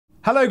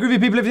Hello, groovy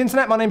people of the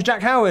internet. My name's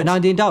Jack Howard. And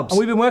I'm Dean Dobbs. And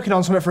we've been working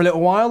on something for a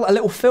little while. A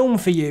little film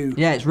for you.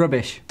 Yeah, it's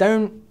rubbish.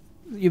 Don't...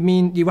 You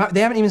mean...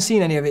 They haven't even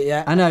seen any of it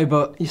yet. I know,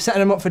 but... You're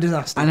setting them up for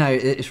disaster. I know,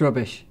 it's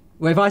rubbish.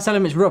 Well, if I tell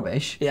them it's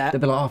rubbish, yeah, they'll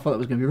be like, oh, I thought it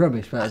was going to be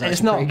rubbish, but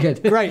it's not. Pretty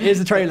good. Great, here's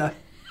the trailer.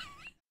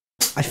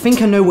 I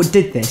think I know what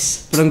did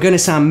this, but I'm going to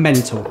sound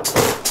mental. I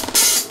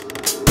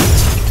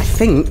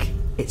think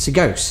it's a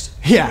ghost.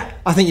 Yeah,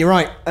 I think you're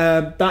right.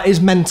 That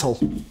is mental.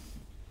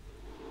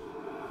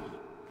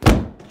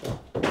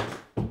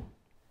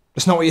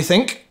 It's not what you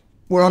think.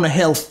 We're on a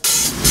hill.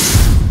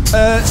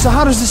 So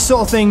how does this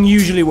sort of thing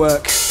usually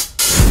work?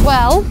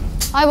 Well,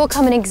 I will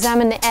come and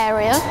examine the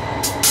area.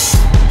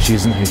 She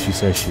isn't who she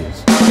says she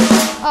is.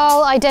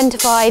 I'll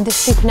identify the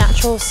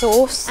supernatural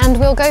source, and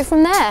we'll go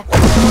from there.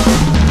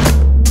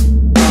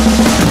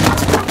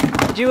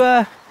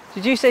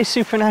 Did you say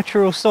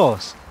supernatural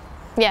source?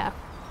 Yeah.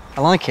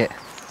 I like it.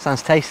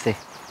 Sounds tasty.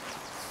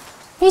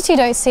 You two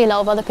don't see a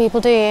lot of other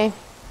people, do you?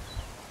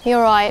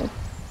 You're right.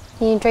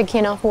 You drink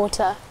enough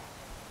water.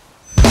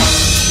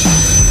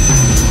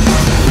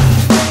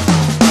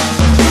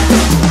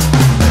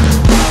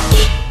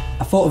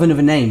 I thought of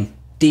another name.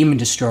 Demon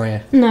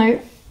Destroyer.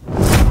 No.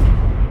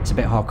 It's a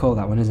bit hardcore,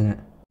 that one, isn't it?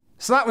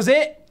 So that was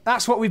it.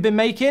 That's what we've been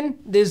making.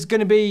 There's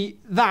going to be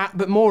that,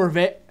 but more of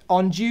it,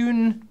 on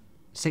June...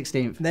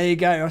 16th. There you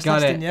go. I was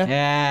testing, yeah?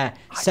 Yeah.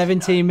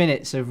 17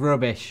 minutes of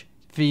rubbish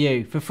for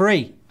you, for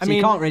free. So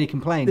you can't really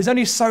complain. There's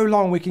only so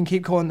long we can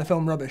keep calling the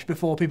film rubbish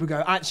before people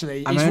go,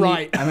 actually, he's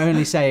right. I'm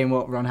only saying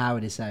what Ron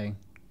Howard is saying.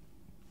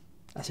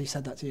 As he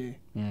said that to you?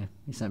 Yeah,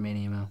 he sent me an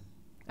email.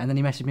 And then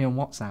he messaged me on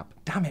WhatsApp.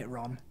 Damn it,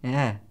 Ron.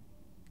 Yeah.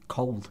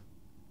 Cold.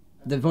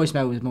 The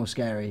voicemail was more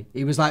scary.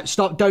 He was like,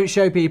 stop, don't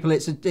show people,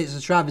 it's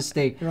a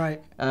travesty.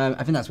 Right. I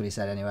think that's what he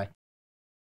said anyway.